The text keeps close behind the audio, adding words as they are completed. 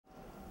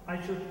I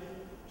should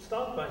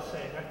start by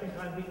saying I think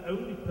I'm the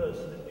only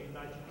person in the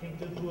United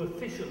Kingdom who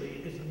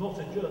officially is not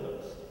a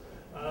journalist,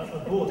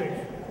 according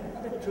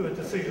to a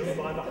decision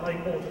by the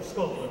High Court of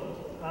Scotland,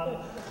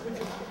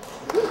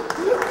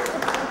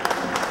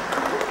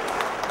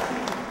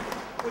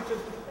 which is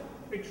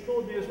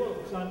extraordinary as well,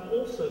 because I'm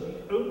also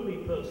the only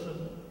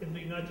person in the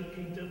United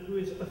Kingdom who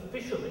is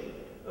officially,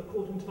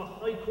 according to the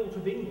High Court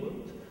of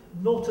England,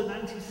 not an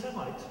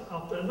anti-Semite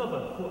after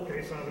another court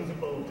case I was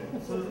involved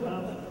in. So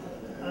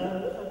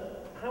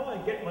how I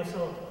get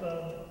myself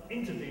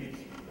into these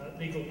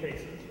legal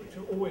cases, which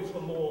are always the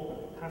law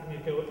having a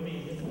go at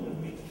me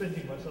and me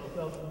defending myself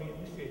rather than me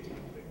initiating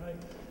anything,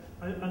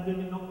 I'm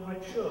really not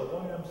quite sure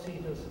why I'm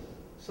seen as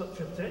such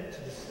a threat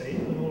to the state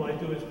when all I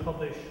do is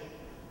publish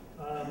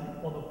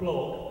on a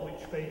blog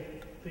which they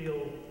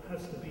feel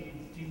has to be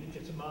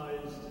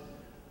delegitimized,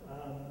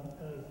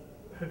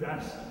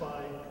 harassed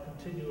by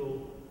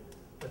continual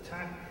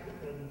attack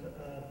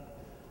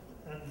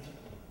and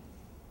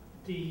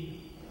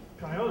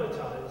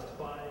deprioritized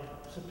by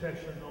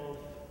suppression of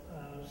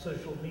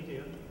social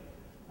media.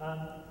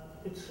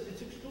 It's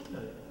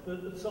extraordinary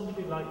that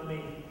somebody like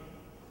me,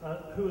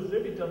 who has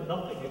really done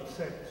nothing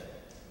except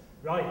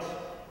write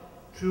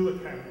true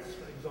accounts,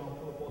 for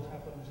example, of what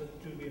happens at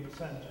Julian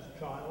Assange's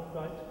trial,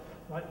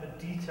 write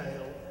the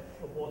detail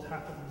of what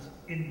happens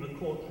in the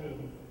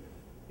courtroom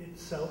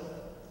itself.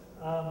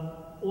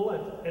 All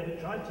I've ever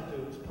tried to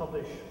do is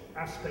publish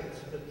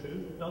aspects of the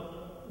truth,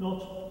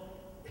 not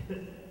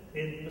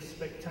in the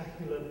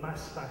spectacular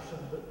mass fashion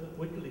that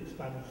WikiLeaks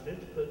managed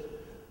it,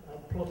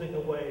 but plodding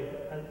away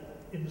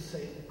in the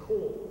same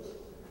cause.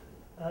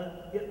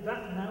 Yet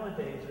that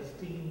nowadays is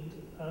deemed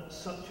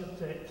such a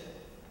threat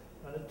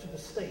to the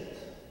state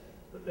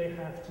that they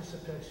have to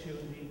suppress you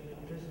and even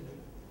imprison you.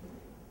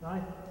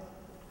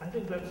 I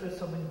think that says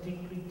something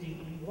deeply,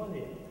 deeply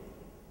worrying.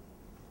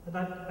 And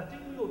I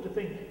think we ought to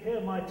think, here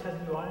am I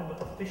telling you I am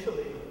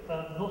officially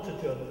not a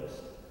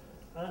journalist,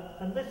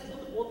 and let's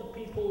look at what the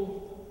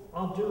people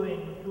are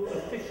doing who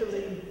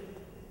officially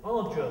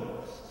are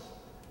journalists.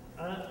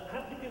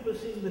 How many people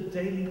have seen the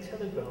Daily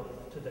Telegraph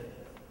today?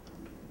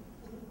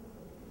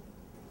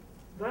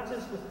 That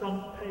is the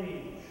front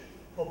page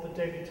of the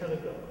Daily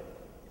Telegraph.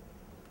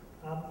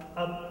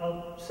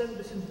 I'll send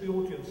this into the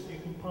audience so you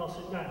can pass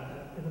it round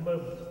in a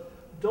moment.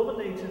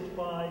 Dominated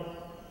by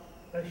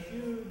a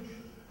huge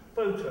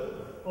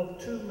photo of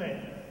two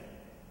men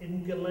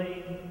in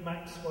Ghislaine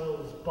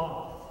Maxwell's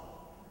bath.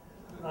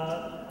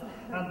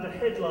 And the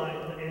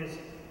headline is,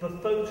 "The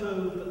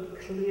photo that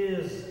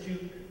clears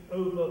Duke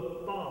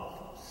over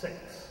bath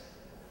sex."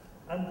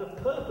 And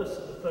the purpose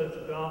of the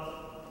photograph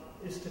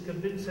is to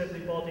convince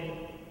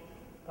everybody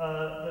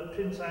that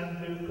Prince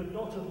Andrew could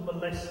not have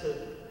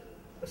molested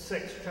a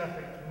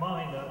sex-trafficked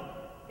minor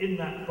in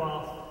that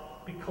bath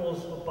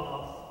because the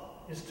bath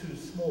is too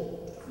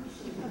small.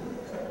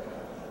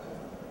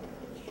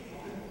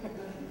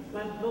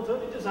 And not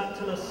only does that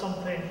tell us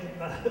something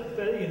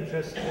very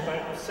interesting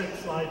about the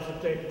sex lives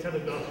of Daily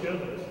Telegraph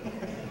journalists,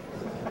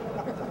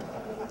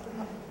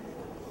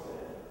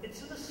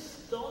 it's an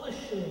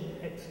astonishing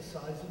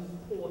exercise in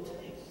poor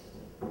taste.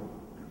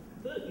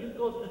 Look, you've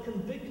got a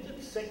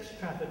convicted sex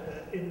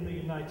trafficker in the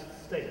United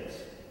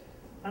States,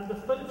 and the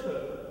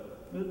photo,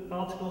 the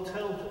article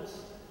tells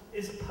us,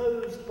 is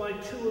posed by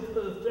two of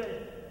her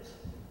friends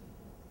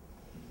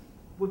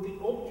with the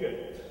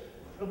object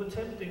of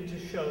attempting to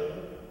show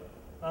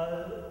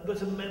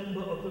that a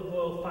member of the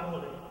royal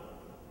family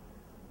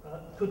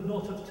could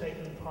not have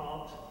taken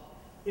part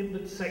in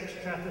the sex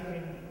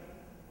trafficking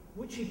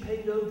which he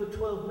paid over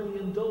 $12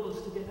 million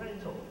to get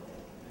out of.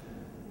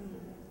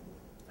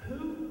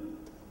 Who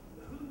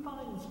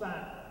finds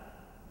that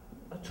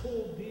at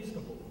all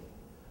reasonable?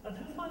 And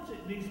who finds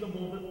it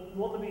reasonable that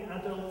one of the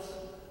adults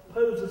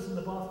poses in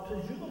the bath,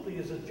 presumably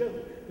as a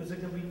joke, because there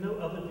can be no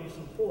other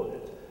reason for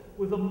it,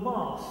 with a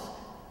mask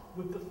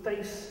with the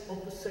face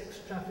of the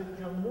sex-trafficked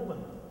young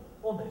woman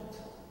on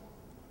it?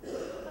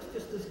 That's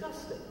just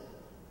disgusting.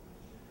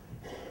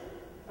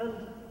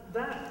 And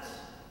that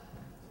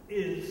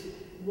is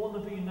one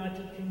of the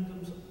United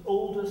Kingdom's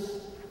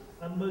oldest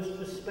and most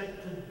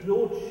respected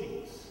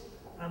broadsheets,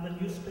 and the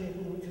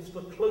newspaper which is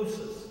the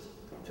closest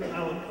to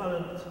our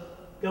current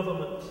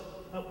government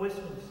at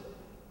Westminster.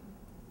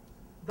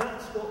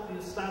 That's what the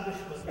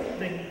establishment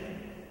think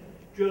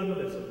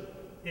journalism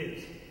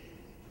is.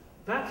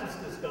 That is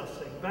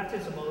disgusting. That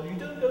is immoral. You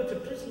don't go to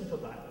prison for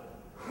that.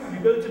 You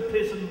go to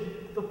prison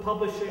for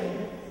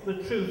publishing the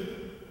truth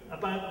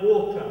about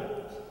war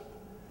crimes.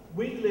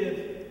 We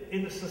live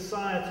in a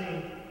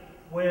society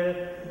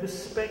where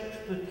respect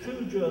for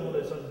true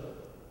journalism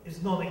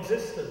is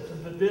non-existent,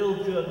 and the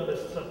real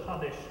journalists are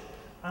punished,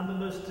 and the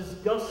most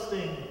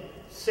disgusting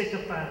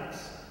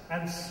sycophants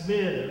and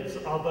smearers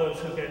are those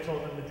who get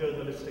on in the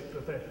journalistic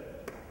profession.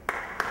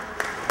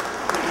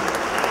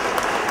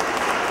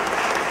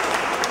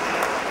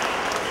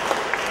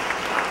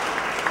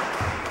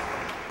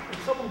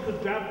 If someone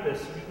could grab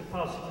this, and you could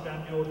pass it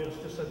around the audience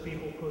just so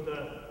people could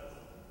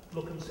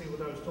look and see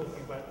what I was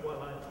talking about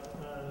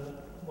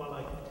while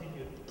I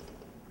continued.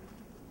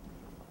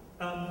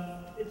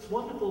 it's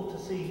wonderful to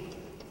see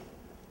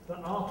the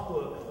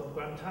artwork from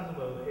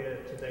Guantanamo here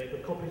today, the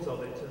copies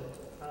of it,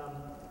 and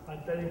I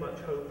very much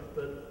hope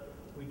that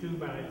we do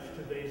manage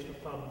to raise the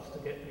funds to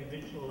get the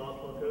original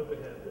artwork over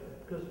here,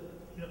 because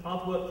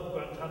artwork from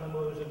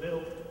Guantanamo is a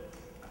real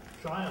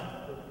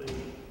triumph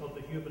of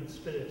the human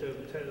spirit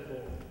over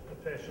terrible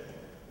oppression,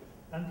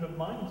 and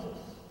reminds us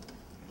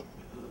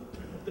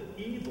of the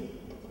evil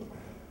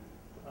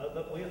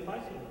that we are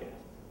fighting against,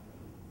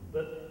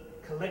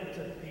 that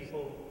collected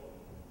people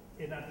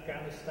in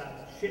Afghanistan,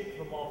 shipped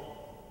them off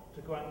to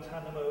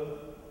Guantanamo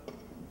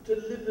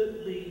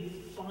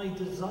deliberately by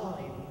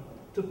design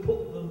to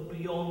put them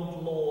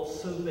beyond law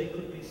so they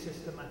could be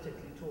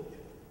systematically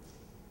tortured.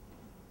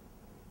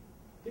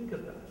 Think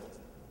of that.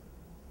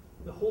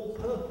 The whole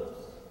purpose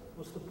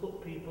was to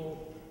put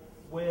people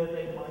where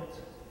they might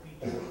be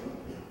tortured.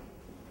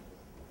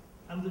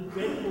 And the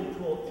dreadful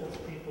tortures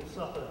people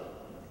suffered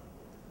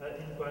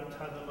in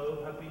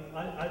Guantanamo have been,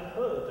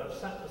 I've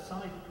sat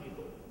beside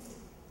people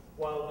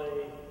while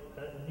they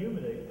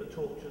enumerate the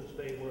tortures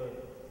they were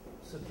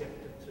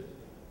subjected to.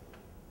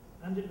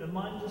 And it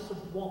reminds us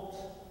of what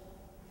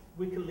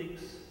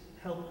WikiLeaks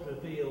helped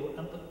reveal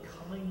and the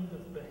kind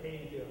of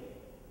behaviour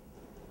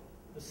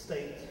the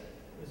state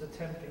is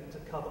attempting to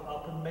cover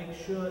up and make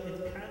sure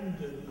it can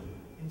do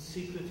in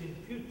secret in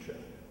future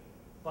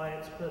by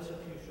its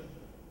persecution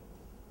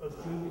of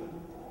Julian.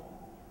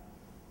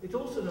 It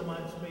also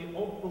reminds me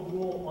of the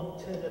War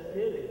on Terror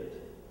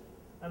period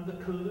and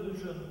the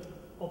collusion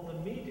of the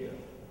media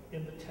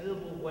in the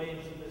terrible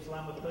waves of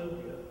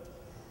Islamophobia,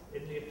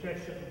 in the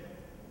oppression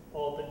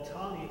of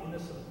entirely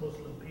innocent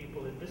Muslim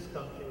people in this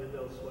country and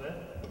elsewhere,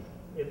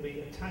 in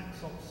the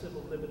attacks on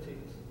civil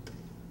liberties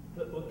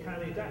that were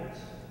carried out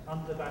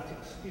under that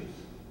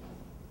excuse.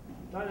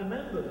 I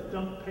remember the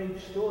front page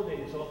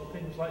stories on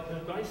things like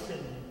the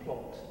Ricin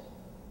plot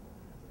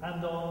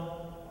and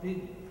on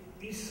the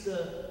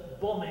Easter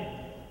bombing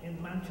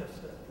in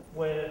Manchester,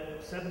 where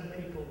 7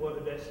 people were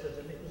arrested,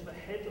 and it was the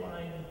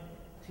headline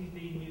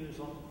TV news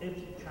on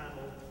every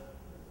channel,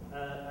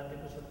 and it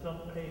was the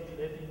front page of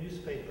every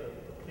newspaper.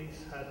 The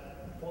police had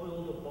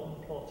foiled a bomb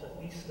plot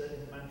at Easter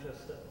in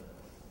Manchester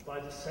by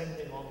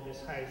descending on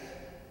this house,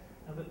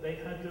 and that they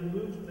had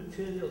removed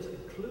materials,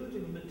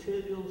 including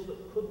materials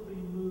that could be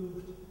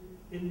moved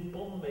in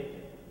bomb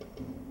making.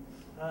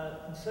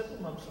 And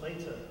several months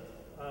later,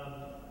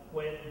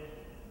 when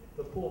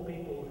the poor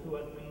people who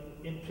had been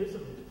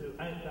imprisoned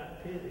throughout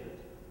that period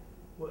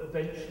were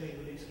eventually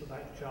released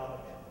without charge,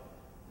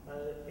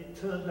 it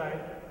turned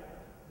out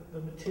that the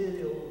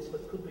materials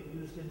that could be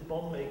used in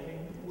bomb making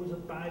was a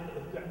bag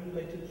of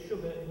granulated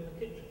sugar in the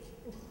kitchen.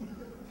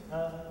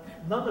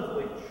 None of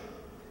which,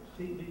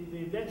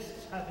 the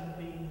arrests having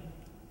been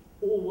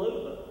all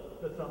over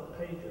the front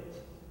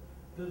pages,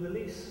 the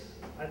release,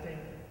 I think,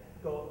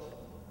 got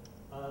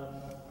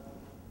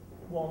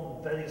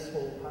one very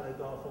small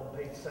paragraph on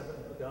page 7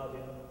 of The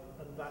Guardian,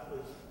 and that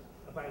was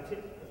about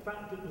it. The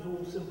fact it was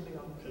all simply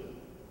untrue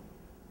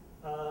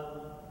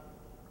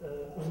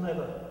was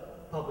never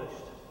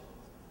published.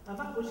 And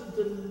that was a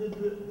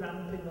deliberate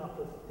ramping up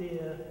of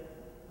fear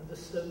and the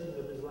stoking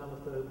of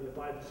Islamophobia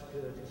by the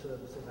security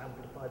services,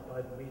 amplified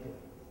by the media.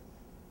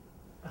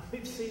 And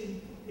we've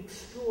seen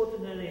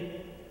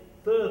extraordinary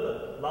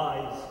further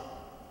lies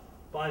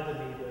by the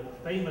media.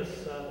 A famous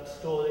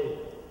story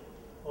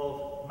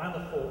of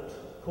Manafort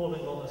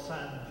calling on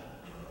Assange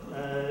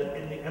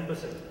in the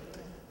embassy,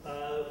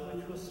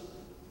 which was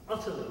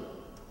utterly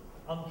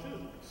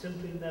untrue,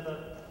 simply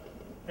never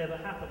ever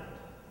happened,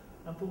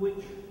 and for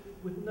which,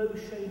 with no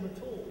shame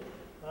at all,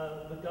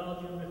 The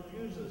Guardian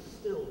refuses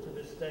still to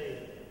this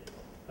day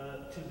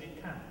to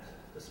recant,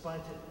 despite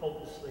it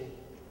obviously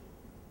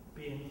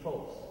being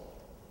false.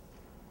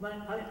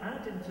 Now, I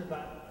add into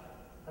that,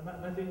 and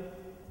I think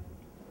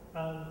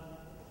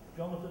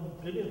Jonathan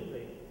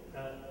brilliantly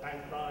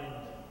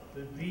outlined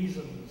the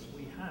reasons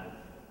we have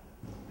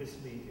this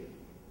media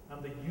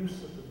and the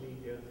use of the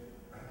media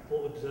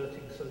for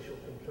exerting social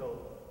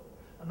control.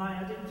 And I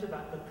add into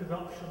that the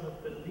corruption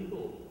of the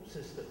legal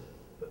system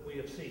that we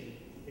have seen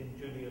in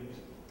Julian's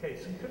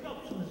case. And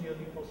corruption is the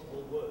only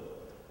possible word.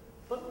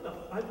 But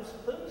enough, I was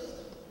first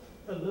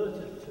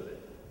alerted to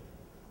it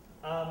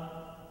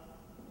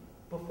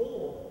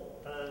before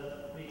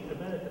the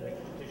American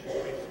extradition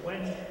case,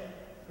 when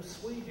the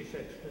Swedish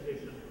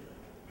extradition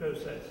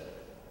process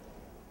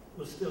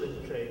was still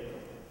in train,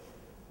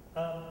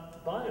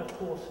 by, of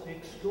course, the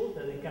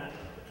extraordinary gap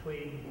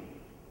between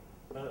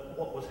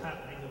what was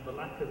happening and the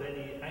lack of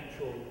any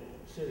actual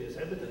serious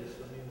evidence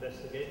from the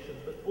investigation,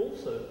 but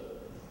also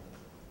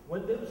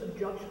when there was a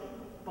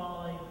judgment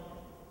by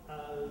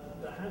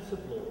the House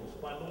of Lords,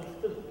 by Lord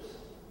Phillips,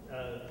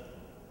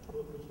 who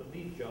was the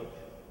lead judge,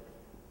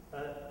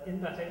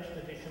 in that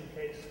extradition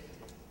case,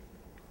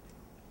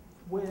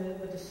 where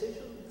the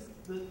decision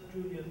that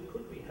Julian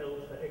could be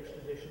held for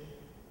extradition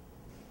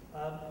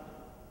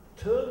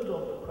turned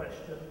on the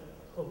question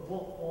of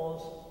what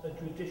was a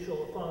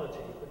judicial authority,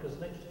 because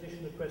an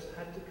extradition request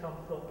had to come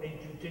from a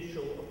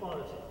judicial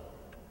authority.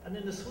 And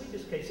in the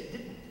Swedish case,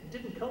 it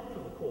didn't come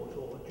from a court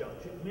or a judge.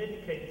 Church. It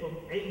merely came from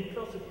a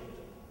prosecutor,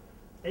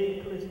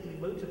 a politically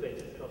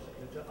motivated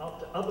prosecutor,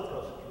 after other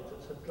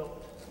prosecutors had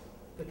dropped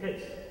the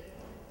case.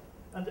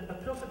 And a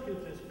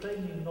prosecutor is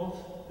plainly not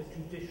a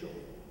judicial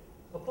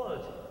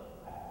authority.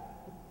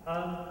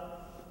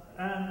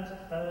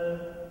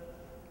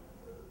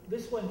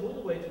 This went all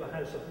the way to the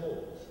House of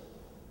Lords.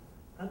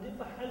 And if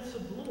the House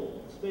of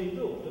Lords, they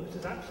ruled, and this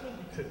is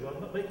absolutely true, I'm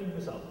not making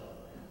this up,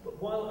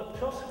 but while a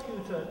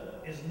prosecutor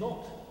is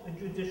not a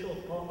judicial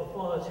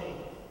authority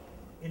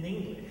in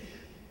English,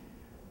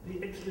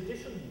 the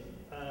extradition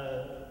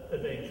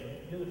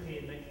arrangement,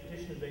 European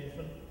extradition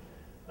arrangement,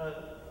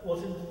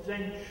 was in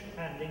French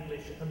and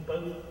English, and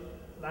both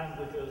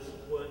languages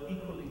were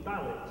equally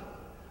valid.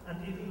 And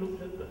if you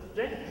looked at the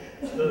French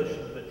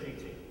version of the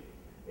treaty,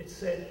 it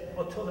said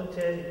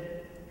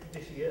autorité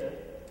judiciaire.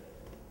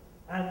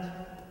 And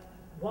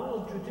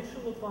while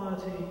judicial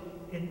authority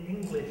in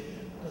English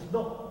does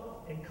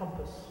not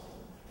encompass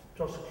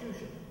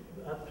prosecutors,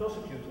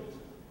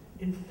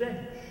 in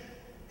French,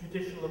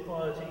 judicial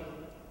authority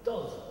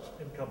does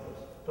encompass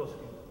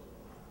prosecutors.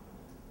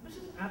 This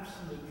is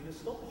absolutely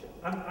astonishing.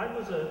 I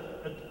was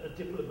a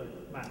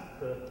diplomat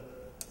for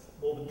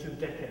more than 2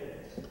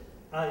 decades.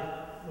 I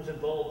was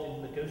involved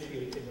in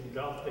negotiating and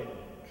drafting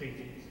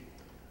treaties.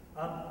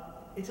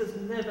 It has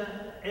never,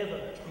 ever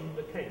been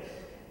the case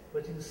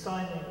that in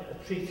signing a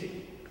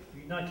treaty,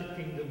 the United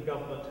Kingdom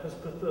government has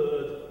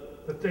preferred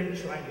the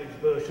French language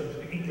version to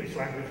the English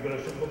language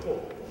version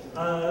before.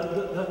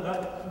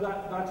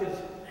 That is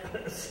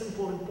a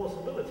simple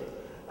impossibility.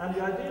 And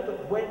the idea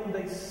that when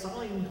they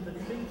signed the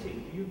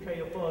treaty, the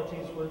UK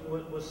authorities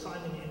were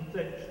signing in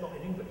French, not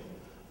in English,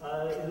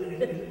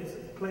 is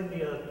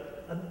plainly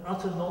an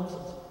utter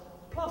nonsense.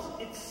 Plus,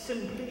 it's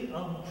simply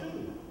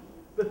untrue.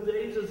 The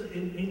phrases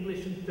in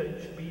English and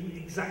French mean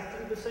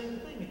exactly the same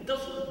thing. It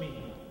doesn't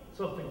mean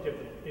something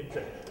different in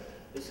French.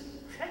 This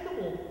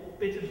incredible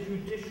bit of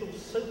judicial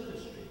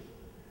sophistry,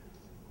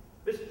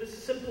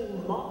 this simple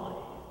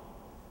lie,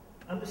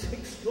 and this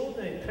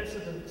extraordinary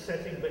precedent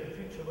setting that in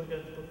future we're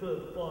going to prefer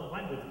the foreign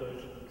language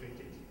version of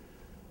treaties,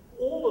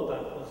 all of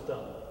that was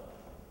done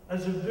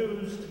as a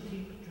ruse to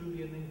keep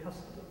Julian in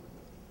custody.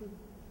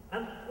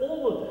 And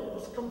all of it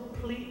was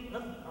complete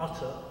and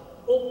utter,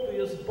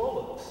 obvious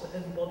bollocks to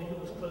anybody who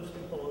was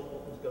closely following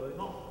what was going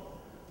on.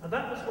 And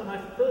that was when I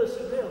first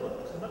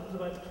realised, and that was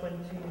about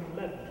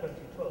 2011,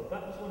 2012,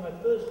 that was when I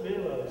first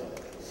realised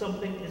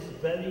something is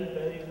very,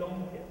 very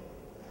wrong here.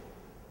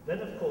 Then,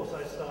 of course,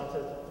 I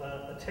started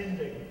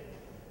attending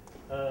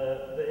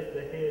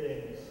the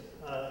hearings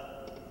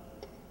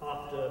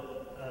after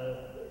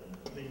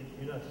the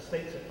United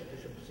States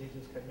extradition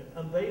proceedings came in,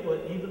 and they were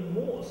even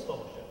more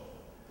astonishing.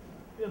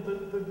 You know,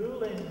 the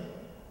ruling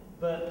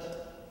that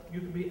you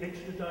can be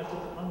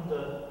extradited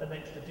under an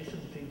extradition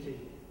treaty,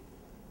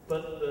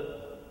 but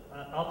the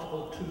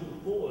Article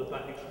 2.4 of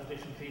that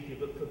extradition treaty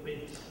that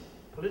forbids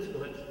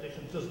political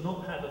extradition does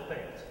not have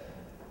effect,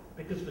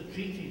 because the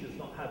treaty does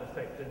not have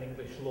effect in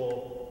English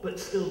law, but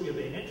still you're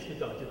being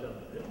extradited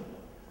under it,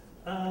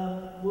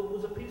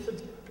 was a piece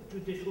of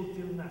judicial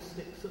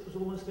gymnastics that was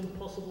almost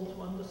impossible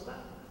to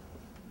understand.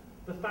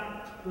 The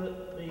fact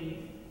that the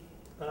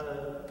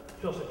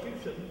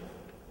prosecution,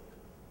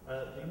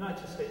 the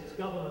United States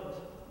government,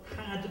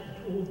 had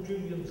all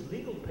Julian's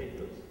legal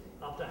papers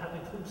after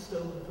having them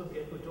stolen from the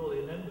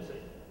Ecuadorian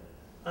embassy,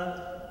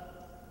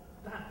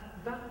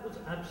 that was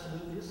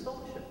absolutely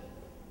astonishing.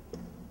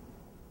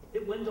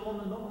 It went on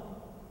and on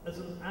as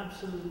an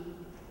absolute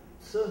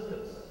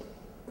circus.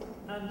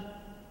 And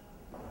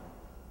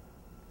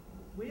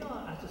we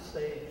are at a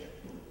stage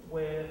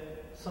where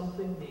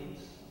something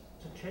needs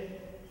to change.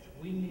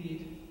 We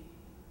need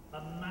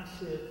a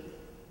massive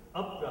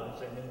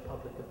uprising in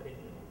public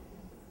opinion,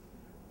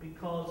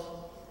 because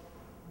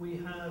we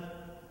have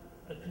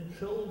a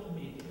controlled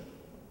media,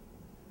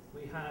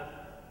 we have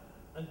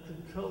a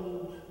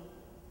controlled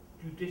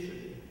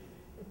judiciary,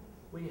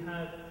 we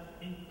have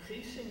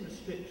increasing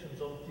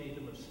restrictions on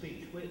freedom of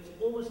speech, where it's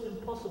almost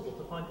impossible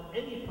to find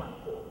any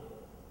platform,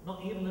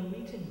 not even a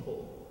meeting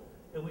hall,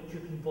 in which you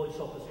can voice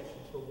opposition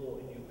to the war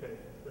in Ukraine,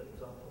 for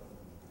example.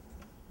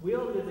 We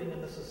are living in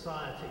a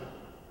society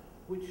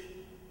which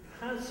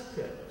has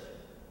crept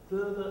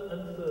further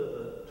and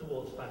further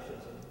towards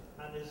fascism,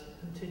 and is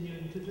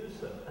continuing to do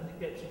so. And it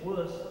gets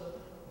worse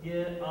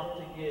year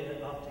after year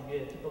after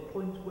year, to the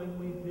point when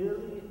we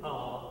really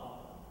are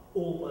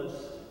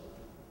almost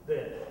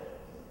there.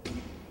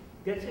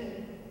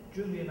 Getting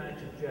Julian out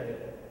of jail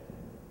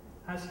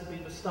has to be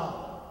the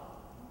start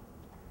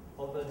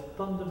of a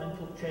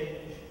fundamental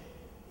change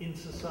in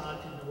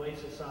society and the way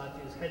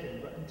society is heading.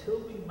 But until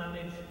we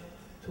manage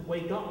to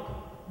wake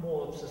up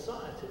more of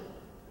society,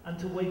 and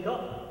to wake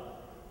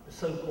up the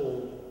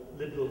so-called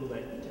liberal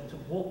left into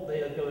what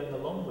they are going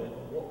along with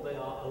and what they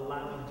are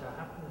allowing to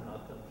happen in our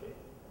country,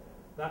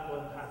 that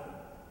won't happen.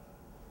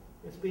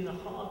 It's been a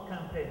hard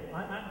campaign.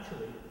 I'm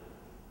actually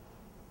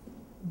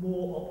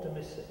more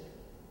optimistic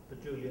for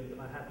Julian than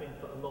I have been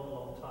for a long,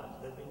 long time.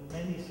 There have been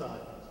many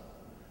signs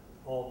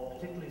of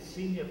particularly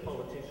senior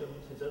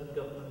politicians, his own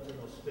government in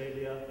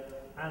Australia,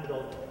 and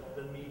of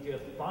the media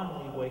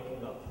finally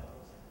waking up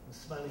and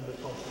smelling the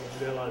coffee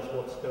and realise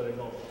what's going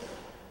on.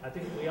 I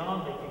think we are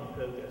making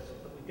progress,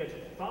 but we get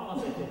a far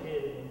better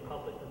hearing in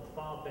public and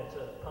far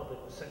better public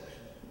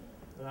reception.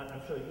 And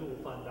I'm sure you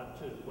will find that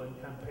too when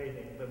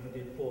campaigning than we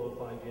did 4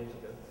 or 5 years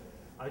ago.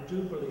 I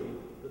do believe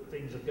that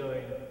things are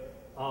going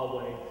our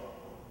way.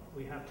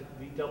 We have to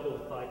redouble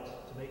the fight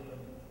to make them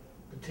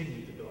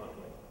continue to go our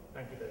way.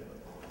 Thank you very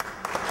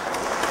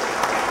much.